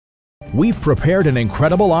We've prepared an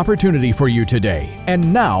incredible opportunity for you today,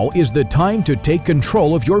 and now is the time to take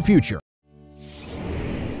control of your future.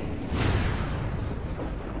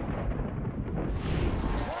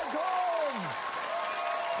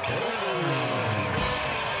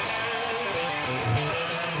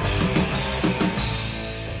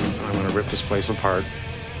 I'm gonna rip this place apart.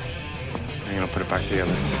 I'm gonna put it back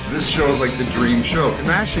together. This show is like the dream show.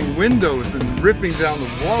 Smashing windows and ripping down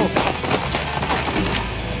the wall.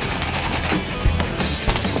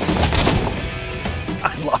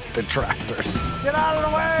 I love the tractors. Get out of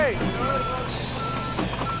the way!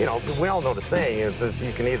 You know, we all know the saying, it's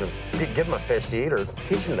you can either give them a fish to eat or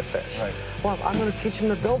teach them to fish. Right. Well, I'm gonna teach them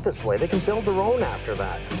to build this way. They can build their own after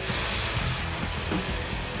that.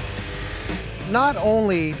 Not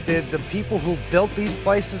only did the people who built these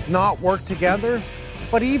places not work together,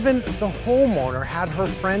 but even the homeowner had her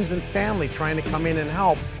friends and family trying to come in and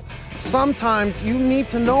help. Sometimes you need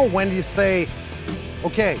to know when you say,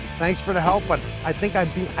 okay, thanks for the help, but I think I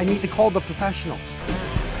need to call the professionals.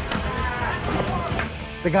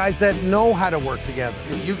 The guys that know how to work together.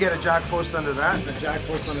 If you get a jack post under that and a jack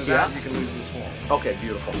post under that, you can lose this wall. Okay,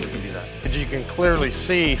 beautiful. We can do that. And you can clearly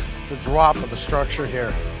see the drop of the structure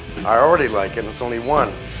here. I already like it. It's only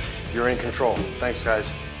one. You're in control. Thanks,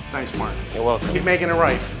 guys. Thanks, Mark. You're welcome. Keep making it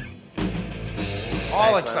right.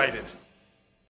 All Thanks, excited.